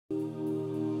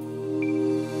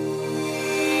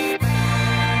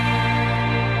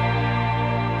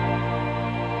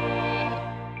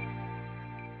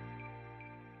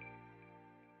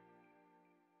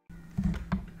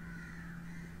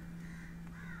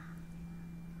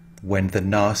when the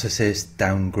narcissist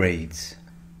downgrades.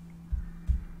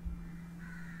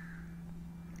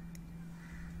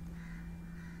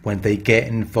 When they get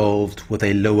involved with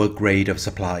a lower grade of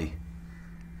supply,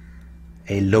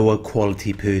 a lower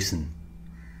quality person,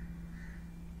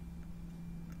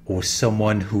 or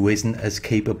someone who isn't as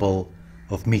capable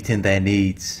of meeting their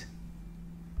needs.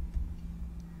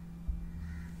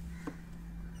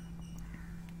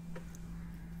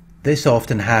 This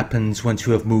often happens once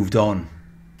you have moved on.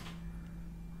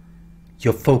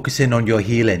 You're focusing on your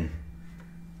healing,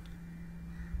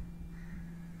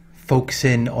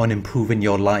 focusing on improving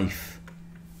your life,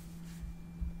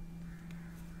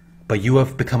 but you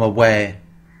have become aware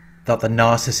that the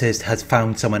narcissist has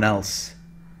found someone else,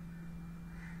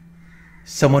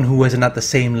 someone who isn't at the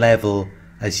same level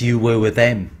as you were with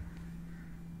them.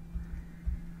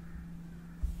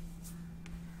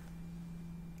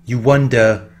 You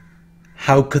wonder,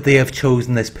 how could they have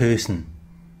chosen this person?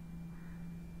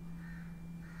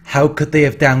 How could they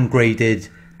have downgraded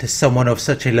to someone of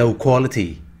such a low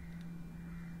quality?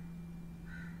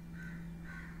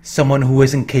 Someone who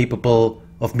isn't capable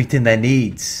of meeting their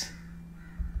needs.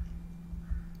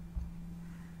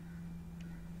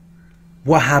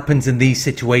 What happens in these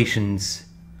situations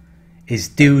is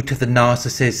due to the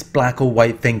narcissist's black or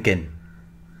white thinking.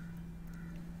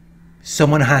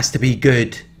 Someone has to be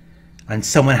good and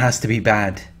someone has to be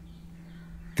bad.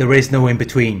 There is no in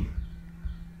between.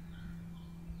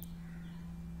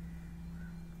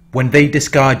 When they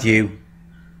discard you,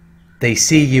 they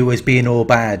see you as being all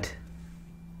bad.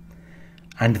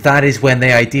 And that is when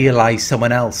they idealize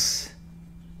someone else.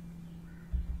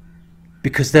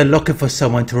 Because they're looking for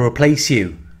someone to replace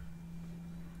you.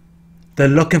 They're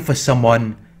looking for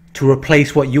someone to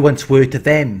replace what you once were to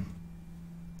them.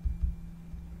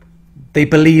 They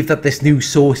believe that this new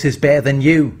source is better than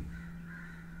you.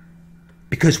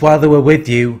 Because while they were with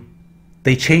you,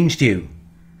 they changed you.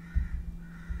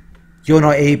 You're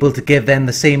not able to give them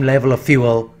the same level of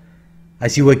fuel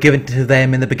as you were given to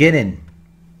them in the beginning.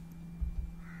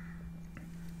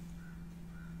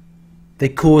 They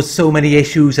caused so many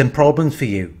issues and problems for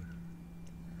you,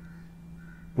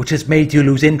 which has made you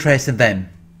lose interest in them.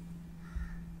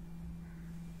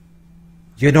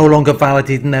 You're no longer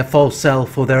validating their false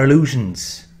self or their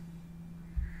illusions.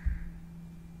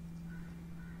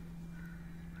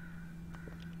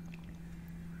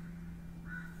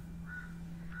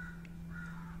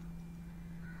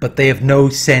 But they have no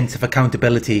sense of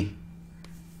accountability.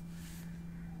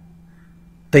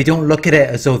 They don't look at it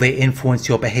as though they influence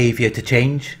your behaviour to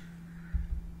change.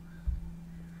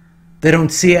 They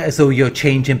don't see it as though your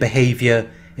change in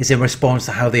behaviour is in response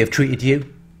to how they have treated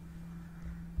you.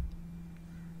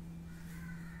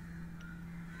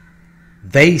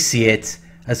 They see it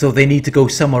as though they need to go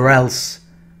somewhere else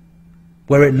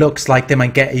where it looks like they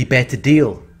might get a better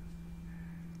deal,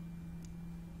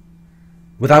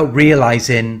 without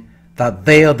realising that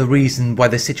they are the reason why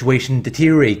the situation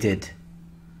deteriorated.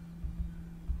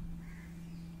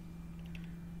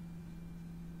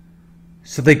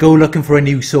 So they go looking for a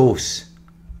new source,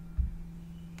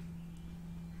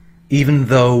 even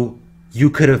though you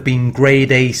could have been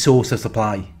grade A source of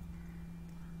supply.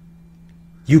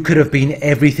 You could have been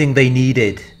everything they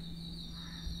needed.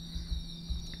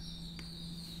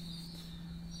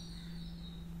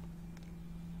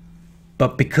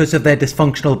 But because of their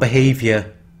dysfunctional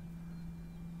behaviour,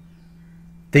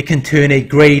 they can turn a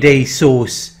grade A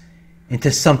source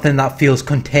into something that feels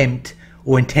contempt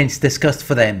or intense disgust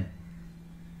for them.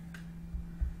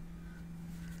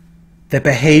 Their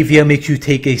behaviour makes you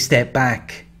take a step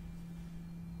back.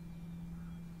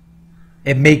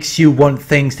 It makes you want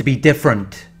things to be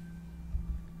different.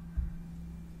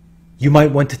 You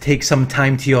might want to take some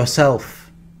time to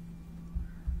yourself.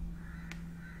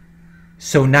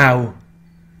 So now,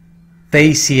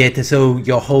 they see it as though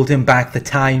you're holding back the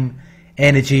time,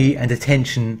 energy and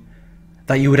attention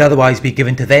that you would otherwise be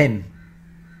given to them.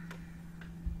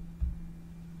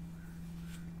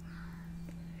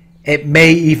 It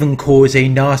may even cause a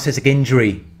narcissistic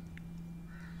injury,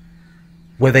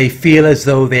 where they feel as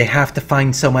though they have to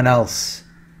find someone else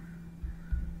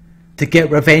to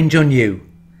get revenge on you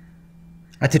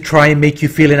and to try and make you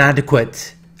feel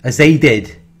inadequate as they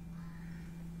did.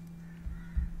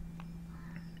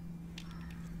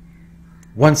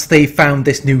 Once they found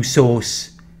this new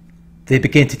source, they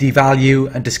begin to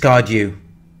devalue and discard you.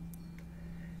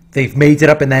 They've made it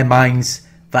up in their minds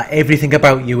that everything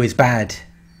about you is bad,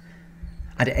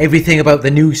 and everything about the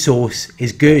new source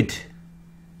is good.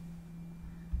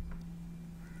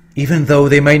 Even though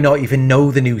they might not even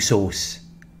know the new source.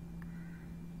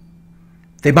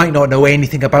 They might not know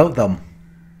anything about them.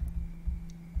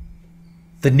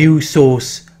 The new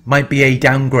source might be a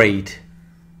downgrade.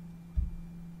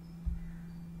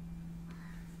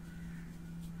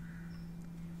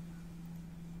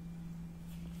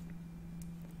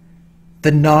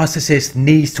 The narcissist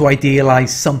needs to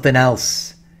idealize something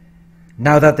else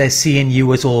now that they're seeing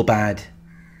you as all bad.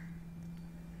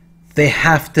 They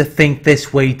have to think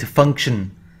this way to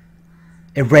function.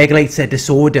 It regulates their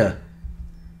disorder.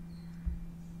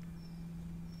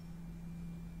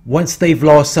 Once they've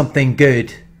lost something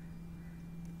good,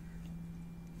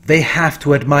 they have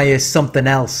to admire something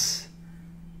else.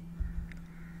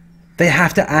 They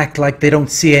have to act like they don't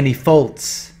see any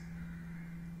faults,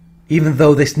 even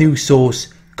though this new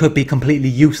source could be completely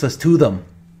useless to them.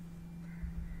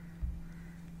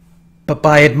 But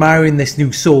by admiring this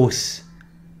new source,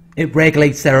 it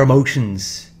regulates their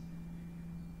emotions.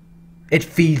 It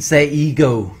feeds their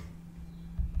ego.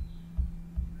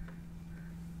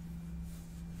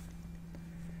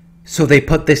 So they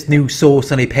put this new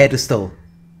source on a pedestal,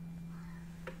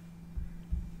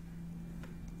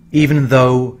 even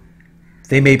though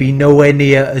they may be nowhere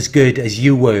near as good as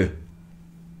you were.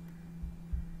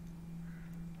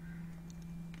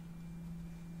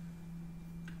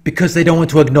 Because they don't want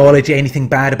to acknowledge anything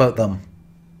bad about them.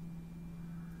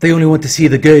 They only want to see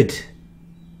the good.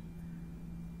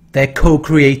 They're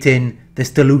co-creating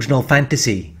this delusional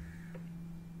fantasy.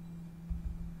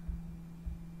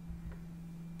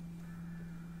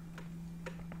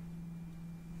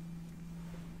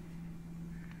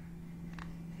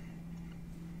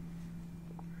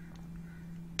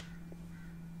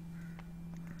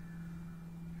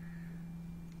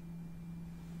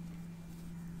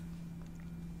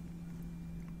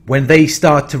 When they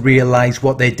start to realize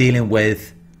what they're dealing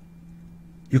with,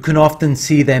 you can often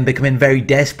see them becoming very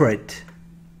desperate.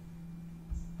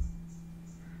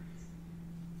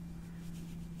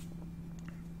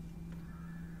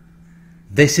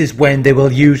 This is when they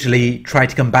will usually try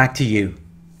to come back to you.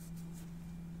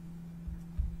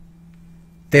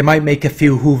 They might make a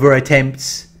few Hoover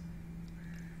attempts,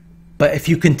 but if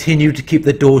you continue to keep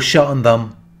the door shut on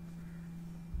them,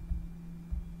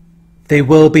 they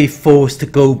will be forced to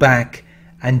go back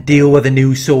and deal with a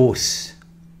new source.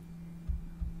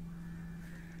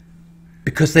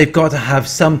 Because they've got to have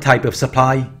some type of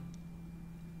supply.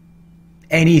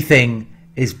 Anything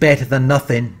is better than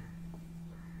nothing.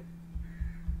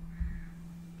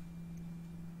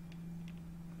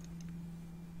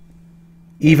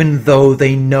 Even though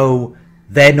they know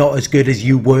they're not as good as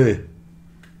you were.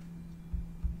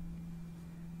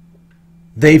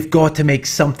 They've got to make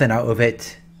something out of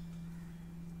it.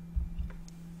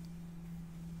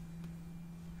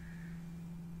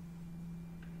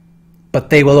 But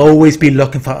they will always be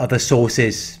looking for other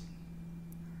sources.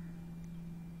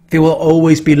 They will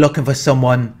always be looking for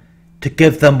someone to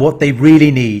give them what they really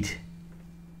need.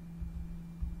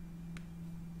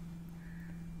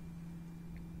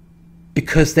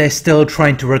 Because they're still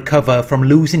trying to recover from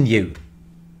losing you.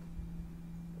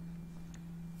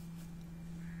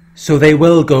 So they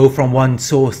will go from one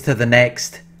source to the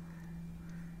next,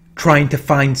 trying to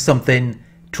find something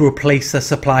to replace the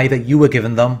supply that you were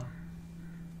giving them.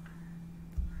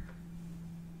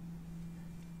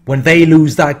 When they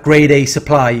lose that grade A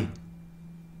supply,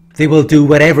 they will do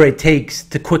whatever it takes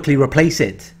to quickly replace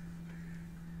it.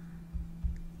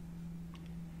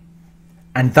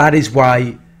 And that is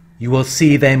why you will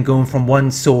see them going from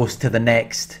one source to the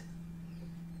next.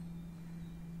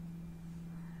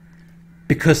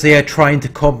 Because they are trying to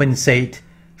compensate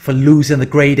for losing the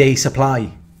grade A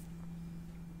supply.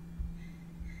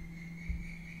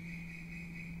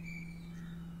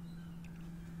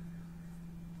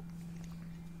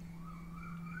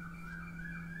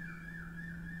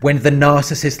 When the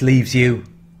narcissist leaves you,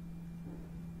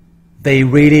 they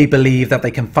really believe that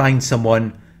they can find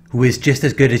someone who is just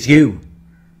as good as you.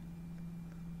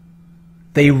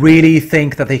 They really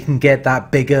think that they can get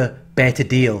that bigger, better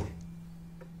deal.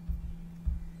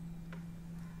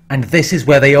 And this is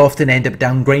where they often end up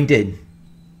downgraded.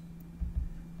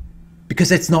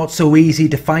 Because it's not so easy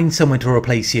to find someone to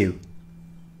replace you.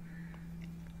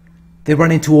 They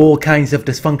run into all kinds of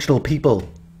dysfunctional people.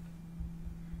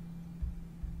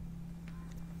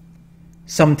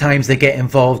 Sometimes they get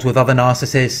involved with other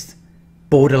narcissists,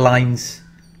 borderlines,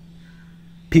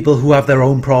 people who have their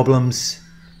own problems,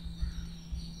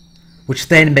 which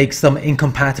then makes them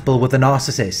incompatible with the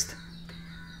narcissist.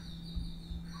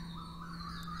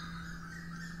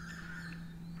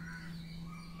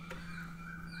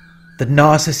 The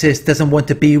narcissist doesn't want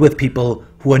to be with people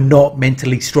who are not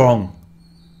mentally strong.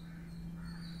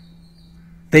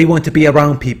 They want to be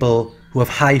around people who have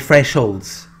high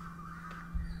thresholds.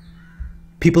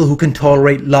 people who can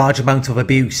tolerate large amounts of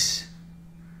abuse,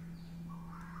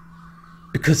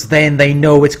 because then they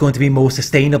know it's going to be more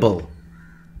sustainable.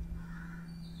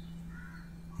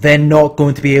 They're not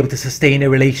going to be able to sustain a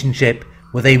relationship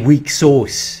with a weak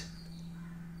source.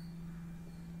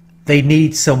 They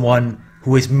need someone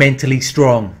who is mentally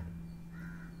strong,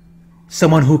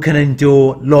 someone who can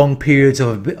endure long periods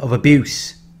of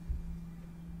abuse,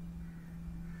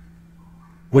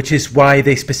 which is why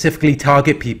they specifically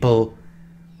target people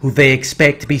who they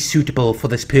expect to be suitable for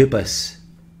this purpose.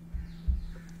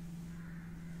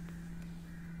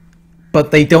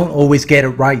 But they don't always get it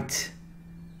right.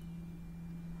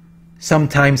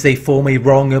 Sometimes they form a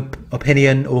wrong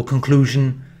opinion or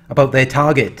conclusion about their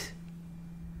target.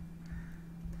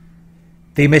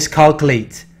 They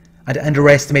miscalculate and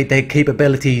underestimate their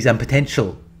capabilities and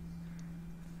potential.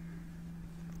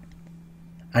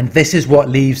 And this is what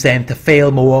leaves them to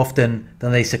fail more often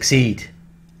than they succeed.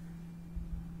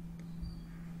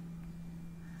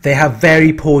 They have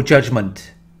very poor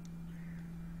judgment.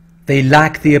 They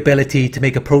lack the ability to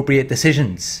make appropriate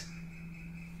decisions.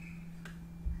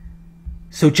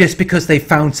 So just because they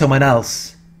found someone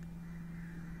else,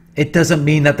 it doesn't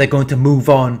mean that they're going to move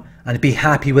on and be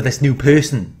happy with this new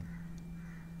person.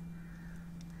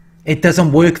 It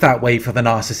doesn't work that way for the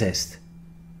narcissist.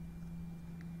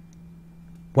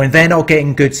 When they're not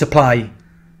getting good supply,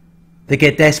 they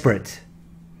get desperate.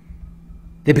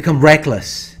 They become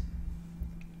reckless.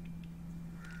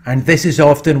 And this is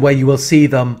often where you will see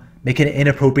them making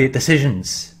inappropriate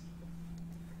decisions,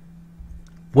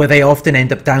 where they often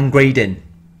end up downgrading.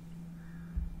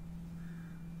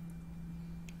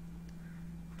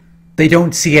 They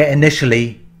don't see it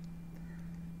initially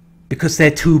because they're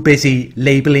too busy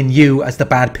labeling you as the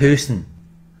bad person.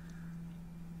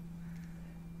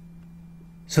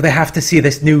 So they have to see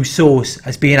this new source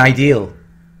as being ideal.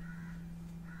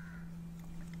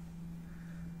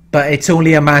 But it's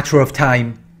only a matter of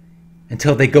time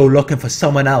until they go looking for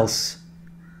someone else,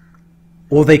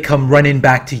 or they come running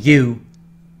back to you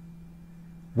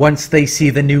once they see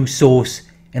the new source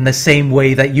in the same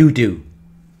way that you do.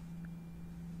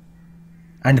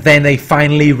 And then they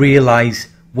finally realize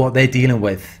what they're dealing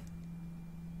with.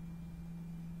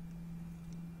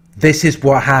 This is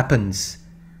what happens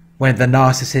when the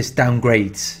narcissist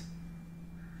downgrades.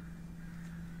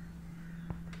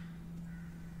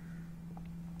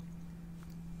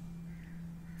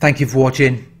 Thank you for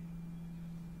watching.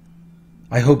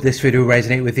 I hope this video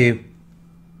resonated with you.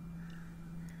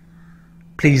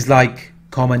 Please like,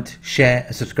 comment, share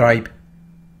and subscribe.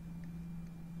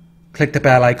 Click the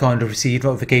bell icon to receive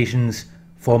notifications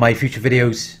for my future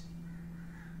videos.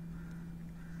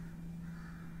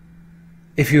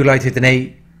 If you would like to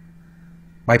donate,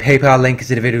 my PayPal link is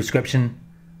in the video description.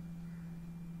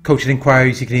 Coaching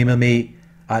inquiries, you can email me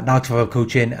at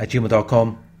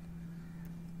narcsurvivorcoaching@gmail.com.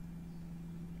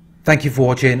 Thank you for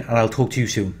watching, and I'll talk to you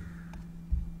soon.